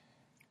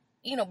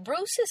 you know,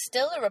 Bruce is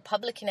still a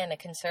Republican and a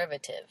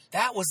conservative.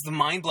 That was the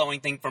mind-blowing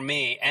thing for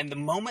me. And the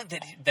moment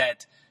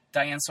that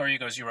Diane Sawyer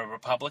goes, "You're a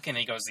Republican," and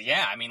he goes,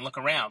 "Yeah, I mean, look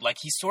around." Like,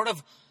 he sort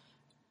of...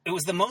 It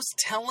was the most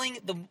telling...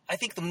 I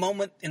think the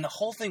moment in the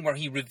whole thing where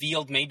he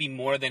revealed maybe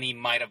more than he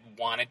might have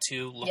wanted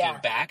to looking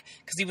back.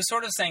 Because he was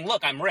sort of saying,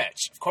 look, I'm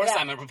rich. Of course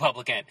I'm a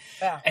Republican.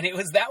 Yeah. And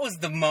that was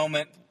the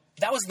moment...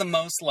 That was the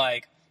most,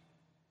 like...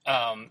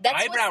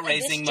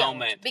 eyebrow-raising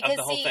moment because, of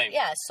the whole thing.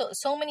 Yeah,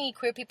 so many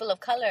queer people of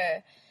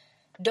color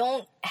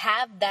don't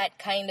have that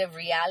kind of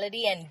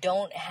reality and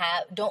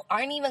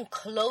aren't even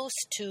close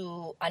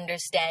to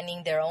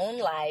understanding their own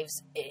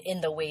lives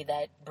in the way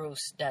that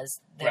Bruce does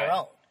their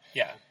own.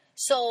 Yeah.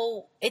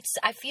 So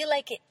I feel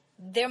like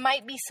there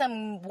might be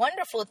some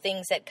wonderful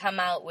things that come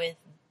out with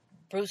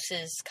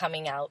Bruce's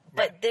coming out,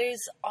 but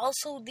there's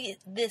also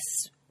this.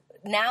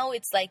 Now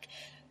it's like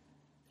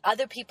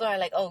other people are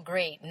like, oh,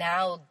 great,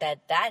 now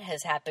that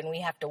has happened, we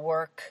have to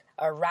work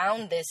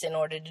around this in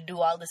order to do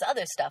all this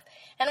other stuff.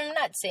 And I'm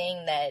not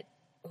saying that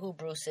who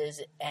Bruce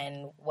is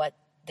and what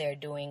they're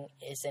doing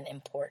isn't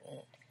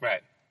important.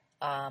 Right.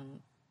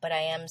 But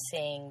I am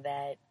saying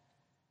that,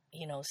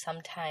 you know,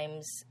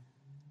 sometimes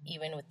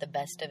even with the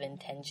best of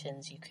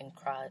intentions, you can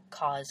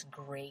cause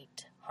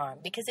great harm.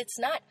 Because it's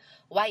not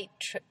white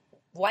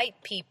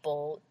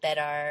people that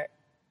are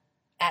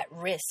at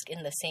risk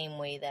in the same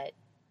way that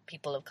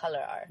people of color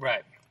are.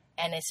 Right.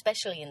 And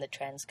especially in the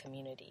trans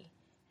community.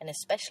 And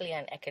especially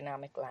on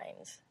economic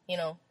lines, you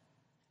know.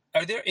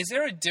 Is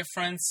there a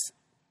difference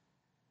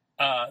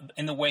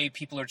in the way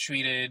people are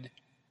treated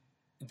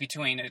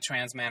between a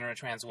trans man or a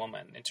trans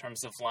woman in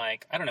terms of,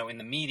 like, I don't know, in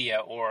the media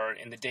or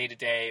in the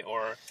day-to-day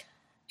or...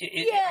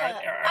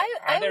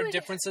 Are there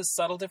differences,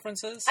 subtle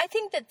differences? I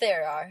think that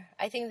there are.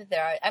 I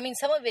mean,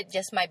 some of it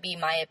just might be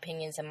my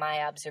opinions and my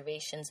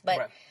observations,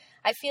 but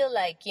I feel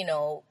like, you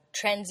know,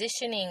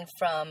 transitioning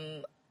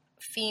from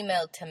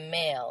female to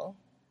male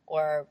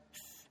or,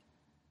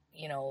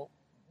 you know,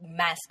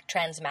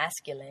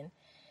 transmasculine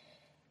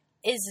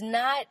is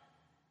not...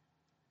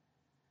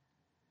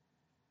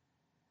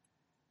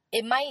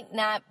 It might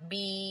not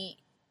be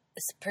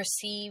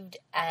perceived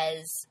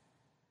as...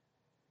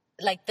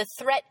 Like, the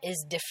threat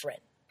is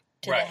different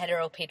to the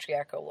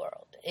heteropatriarchal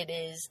world. It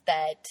is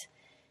that,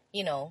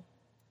 you know,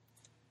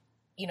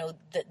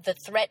 the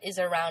threat is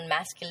around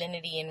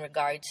masculinity in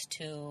regards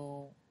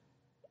to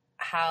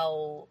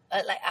how,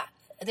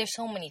 there's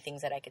so many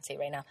things that I could say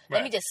right now.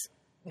 Let me just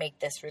make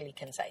this really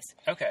concise.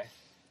 Okay.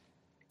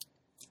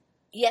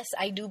 Yes,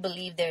 I do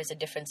believe there's a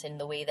difference in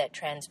the way that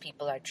trans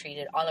people are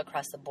treated all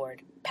across the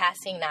board.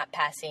 Passing, not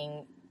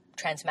passing,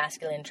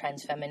 transmasculine,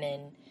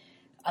 transfeminine,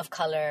 of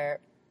color,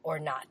 or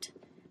not.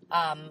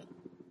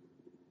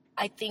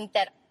 I think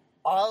that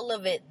all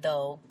of it,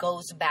 though,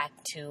 goes back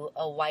to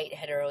a white,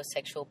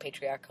 heterosexual,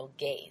 patriarchal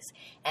gaze.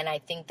 And I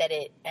think that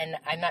and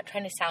I'm not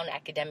trying to sound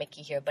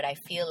academic-y here, but I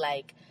feel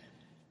like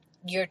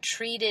you're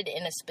treated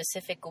in a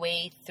specific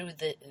way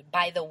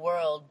by the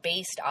world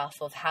based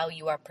off of how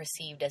you are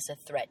perceived as a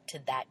threat to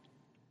that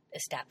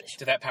establishment.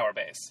 To that power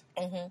base.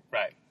 Mm-hmm.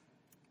 Right.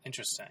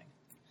 Interesting.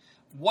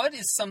 What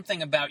is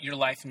something about your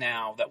life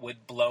now that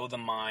would blow the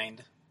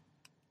mind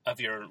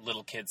of your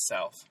little kid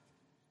self?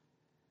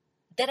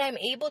 That I'm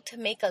able to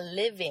make a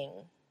living.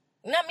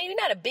 Maybe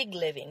not a big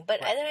living, but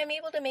right. that I'm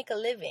able to make a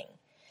living.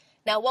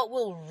 Now, what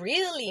will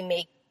really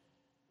make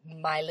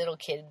my little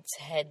kid's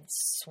head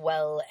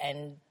swell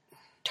and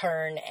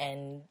turn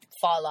and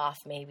fall off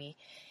maybe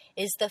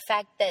is the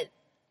fact that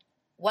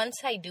once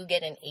I do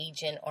get an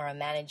agent or a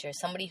manager,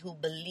 somebody who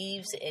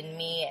believes in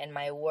me and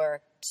my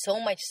work so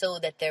much so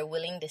that they're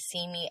willing to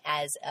see me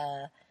as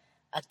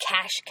a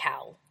cash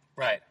cow.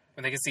 Right.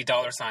 When they can see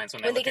dollar signs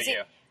when they look at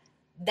you.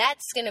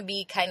 That's going to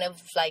be kind of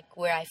like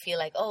where I feel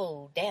like,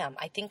 oh, damn,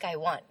 I think I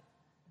won.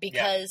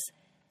 Because,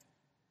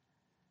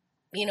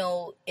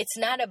 it's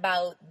not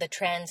about the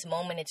trans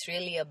moment. It's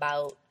really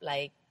about,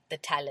 like, the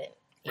talent.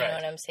 You know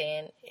what I'm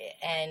saying?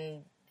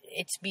 And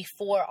it's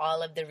before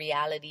all of the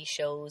reality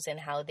shows and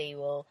how they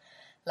will,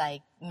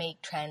 like,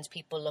 make trans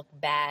people look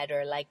bad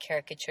or like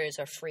caricatures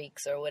or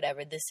freaks or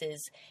whatever. This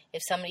is,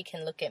 if somebody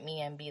can look at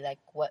me and be like,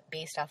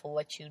 based off of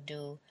what you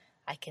do,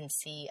 I can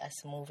see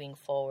us moving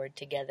forward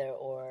together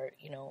or,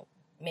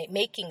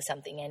 making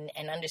something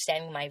and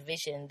understanding my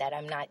vision that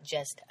I'm not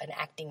just an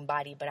acting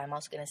body, but I'm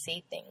also going to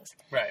say things.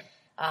 Right.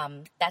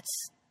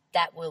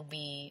 That will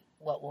be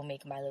what will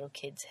make my little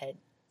kid's head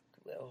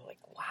like,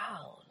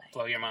 wow. Like,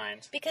 blow your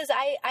mind. Because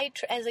I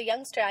as a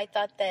youngster, I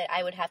thought that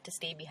I would have to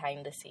stay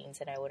behind the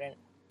scenes and I wouldn't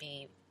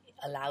be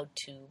allowed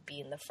to be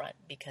in the front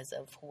because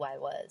of who I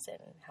was and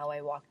how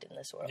I walked in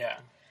this world. Yeah.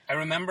 I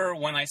remember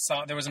when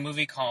there was a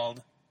movie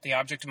called The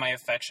Object of My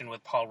Affection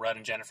with Paul Rudd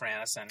and Jennifer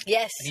Aniston.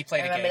 Yes. And he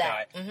played a gay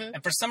guy. Mm-hmm.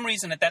 And for some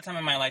reason, at that time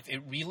in my life,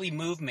 it really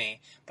moved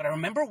me. But I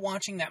remember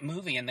watching that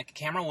movie, and the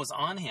camera was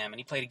on him, and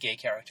he played a gay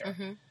character.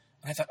 Mm-hmm. And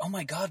I thought, oh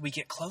my God, we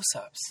get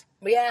close-ups.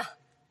 Yeah.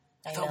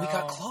 I thought we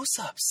got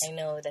close-ups. I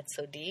know, that's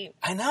so deep.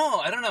 I know.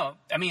 I don't know.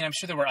 I mean, I'm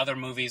sure there were other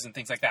movies and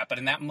things like that, but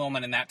in that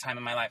moment, in that time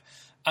in my life,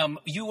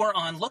 you were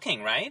on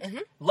Looking, right? Mm-hmm.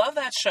 Love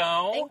that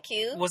show. Thank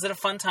you. Was it a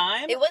fun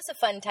time? It was a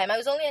fun time. I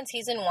was only on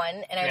season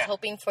 1, and I was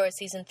hoping for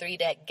season 3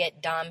 to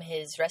get Dom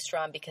his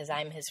restaurant because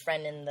I'm his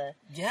friend in the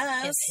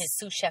his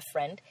sous chef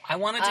friend. I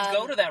wanted to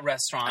go to that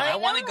restaurant. I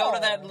want to go to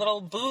that little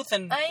booth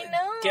and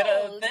get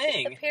a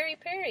thing. Get the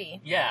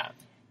peri-peri. Yeah.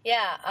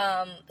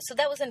 Yeah. So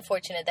that was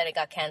unfortunate that it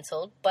got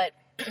canceled, but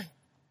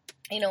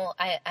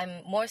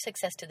I'm more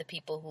success to the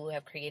people who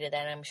have created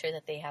that, and I'm sure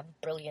that they have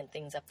brilliant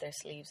things up their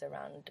sleeves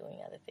around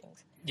doing other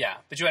things. Yeah,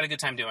 but you had a good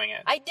time doing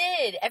it. I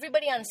did.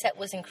 Everybody on set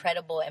was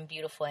incredible and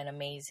beautiful and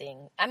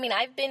amazing. I mean,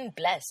 I've been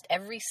blessed.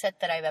 Every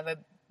set that I've ever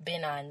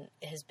been on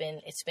it's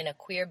been a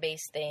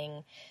queer-based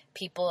thing.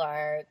 People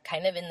are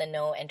kind of in the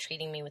know and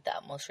treating me with the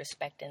utmost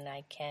respect, and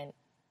I can't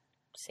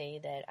say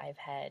that I've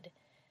had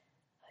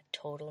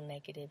total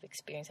negative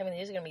experience. I mean,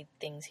 there's going to be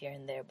things here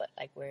and there, but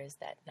like, where is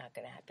that not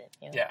going to happen?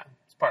 Yeah,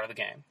 it's part of the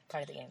game.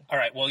 Part of the game. All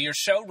right. Well, your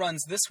show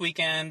runs this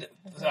weekend,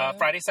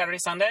 Friday, Saturday,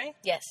 Sunday?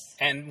 Yes.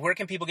 And where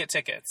can people get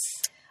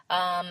tickets?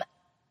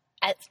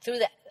 Through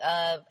the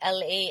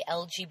LA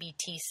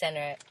LGBT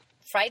Center.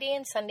 Friday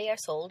and Sunday are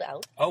sold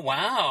out. Oh,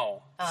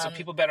 wow. So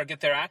people better get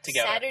their act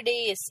together.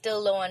 Saturday is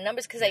still low on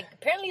numbers because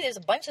apparently there's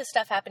a bunch of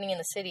stuff happening in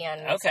the city on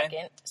May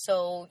 2nd.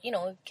 So,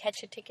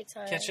 catch your tickets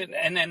on. Catch it.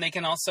 And then they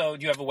can also,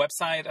 do you have a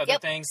website, other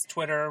things,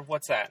 Twitter?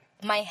 What's that?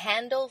 My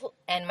handle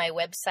and my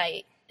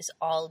website is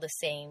all the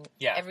same.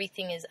 Yeah.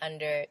 Everything is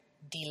under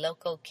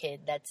DLoco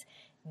Kid. That's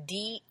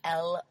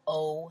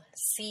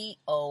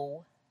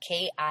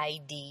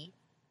DLOCOKID.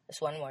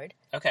 That's one word.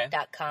 Okay.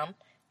 .com.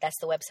 That's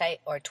the website,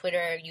 or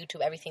Twitter, YouTube,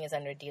 everything is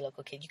under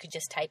DLoco Kid. You could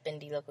just type in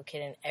DLoco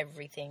Kid and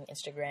everything,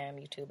 Instagram,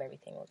 YouTube,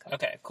 everything will come.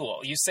 Okay,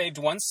 cool. You saved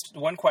one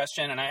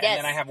question, and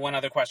then I have one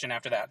other question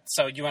after that.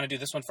 So you want to do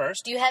this one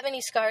first? Do you have any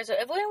scars?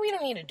 Well, we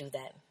don't need to do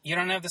that. You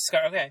don't have the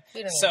scar? Okay.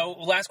 So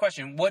last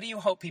question. What do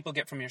you hope people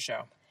get from your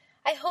show?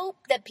 I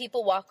hope that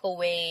people walk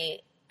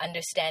away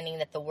understanding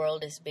that the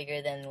world is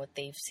bigger than what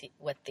they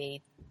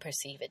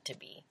perceive it to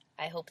be.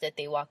 I hope that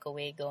they walk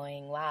away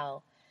going,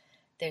 wow,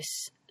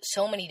 there's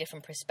so many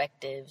different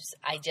perspectives.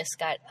 I just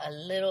got a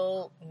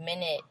little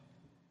minute,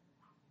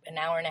 an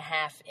hour and a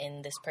half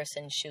in this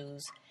person's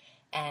shoes,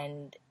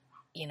 and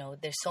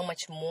there's so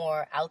much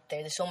more out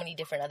there. There's so many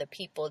different other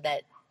people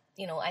that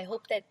I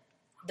hope that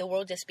the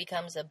world just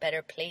becomes a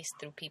better place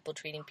through people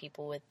treating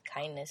people with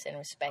kindness and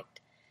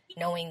respect,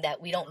 knowing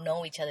that we don't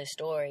know each other's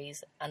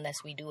stories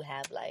unless we do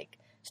have like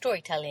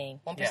storytelling.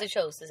 One person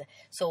shows this.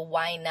 So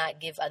why not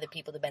give other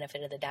people the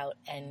benefit of the doubt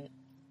and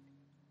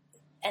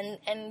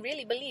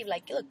really believe,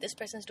 like, look, this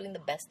person's doing the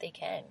best they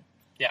can.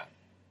 Yeah.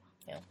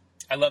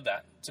 I love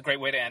that. It's a great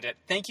way to end it.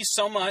 Thank you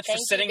so much for Thank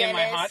you, sitting in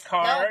my Dennis. hot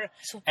car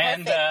No,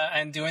 it's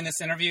and doing this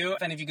interview.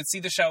 And if you could see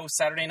the show,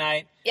 Saturday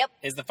night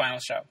is the final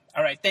show.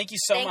 All right. Thank you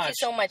so much. Thank you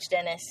so much,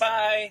 Dennis.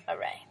 Bye. All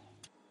right.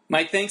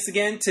 My thanks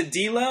again to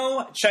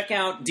D'Lo. Check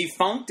out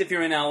Defunct if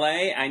you're in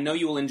LA. I know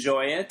you will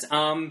enjoy it.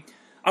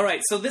 All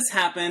right, so this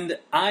happened.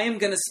 I am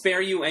going to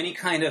spare you any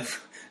kind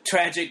of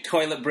tragic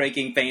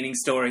toilet-breaking fainting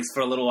stories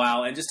for a little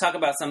while and just talk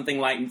about something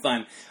light and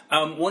fun.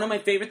 One of my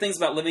favorite things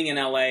about living in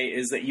LA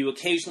is that you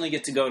occasionally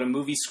get to go to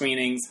movie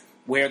screenings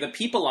where the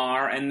people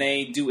are and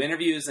they do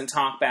interviews and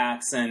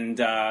talkbacks and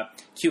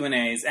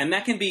Q&As. And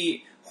that can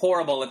be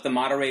horrible if the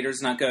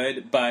moderator's not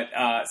good, but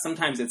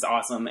sometimes it's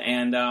awesome.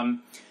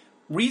 And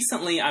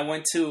recently, I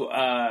went to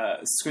a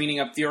screening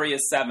of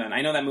Furious 7.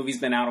 I know that movie's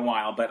been out a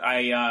while, but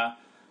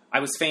I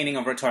was fainting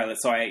over a toilet,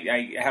 so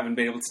I haven't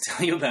been able to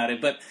tell you about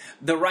it. But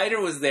the writer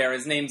was there.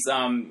 His name's,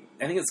 I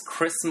think it's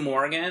Chris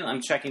Morgan.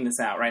 I'm checking this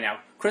out right now.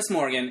 Chris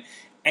Morgan.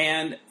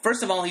 And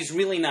first of all, he's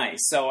really nice,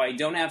 so I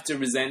don't have to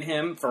resent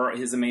him for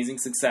his amazing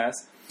success.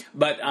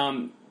 But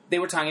they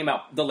were talking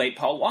about the late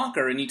Paul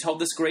Walker, and he told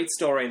this great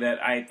story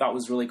that I thought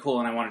was really cool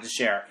and I wanted to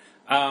share.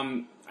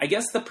 I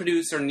guess the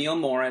producer, Neil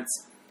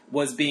Moritz,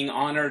 was being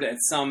honored at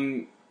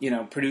some,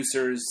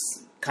 producer's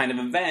kind of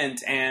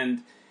event,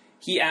 and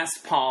he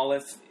asked Paul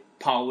if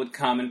Paul would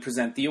come and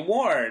present the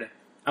award.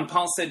 And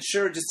Paul said,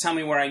 sure, just tell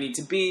me where I need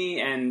to be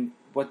and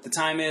what the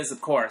time is.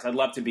 Of course, I'd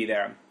love to be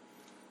there.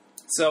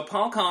 So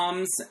Paul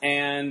comes,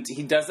 and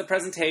he does the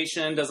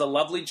presentation, does a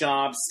lovely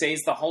job, stays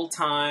the whole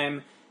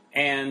time,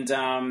 and,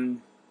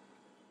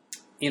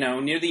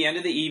 near the end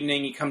of the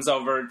evening, he comes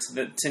over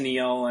to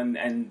Neil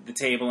and the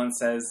table and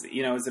says,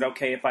 is it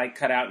okay if I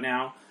cut out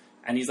now?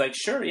 And he's like,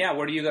 sure, yeah,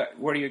 where are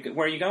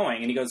you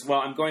going? And he goes, well,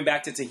 I'm going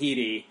back to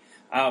Tahiti.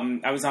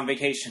 I was on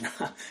vacation.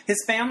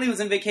 His family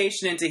was on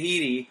vacation in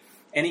Tahiti,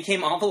 and he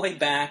came all the way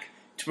back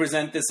to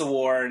present this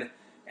award.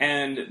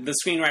 And the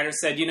screenwriter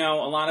said, a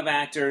lot of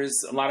actors,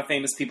 a lot of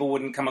famous people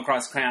wouldn't come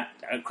across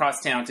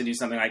town to do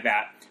something like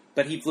that.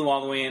 But he flew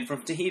all the way in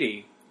from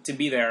Tahiti to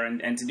be there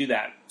and to do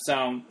that.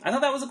 So I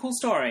thought that was a cool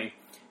story.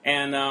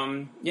 And,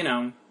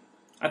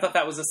 I thought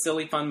that was a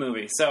silly, fun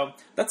movie. So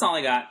that's all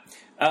I got.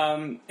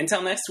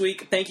 Until next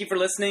week, thank you for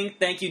listening.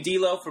 Thank you,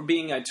 D'Lo, for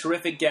being a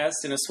terrific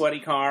guest in a sweaty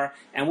car.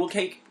 And we'll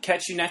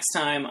catch you next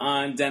time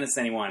on Dennis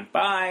Anyone.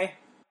 Bye!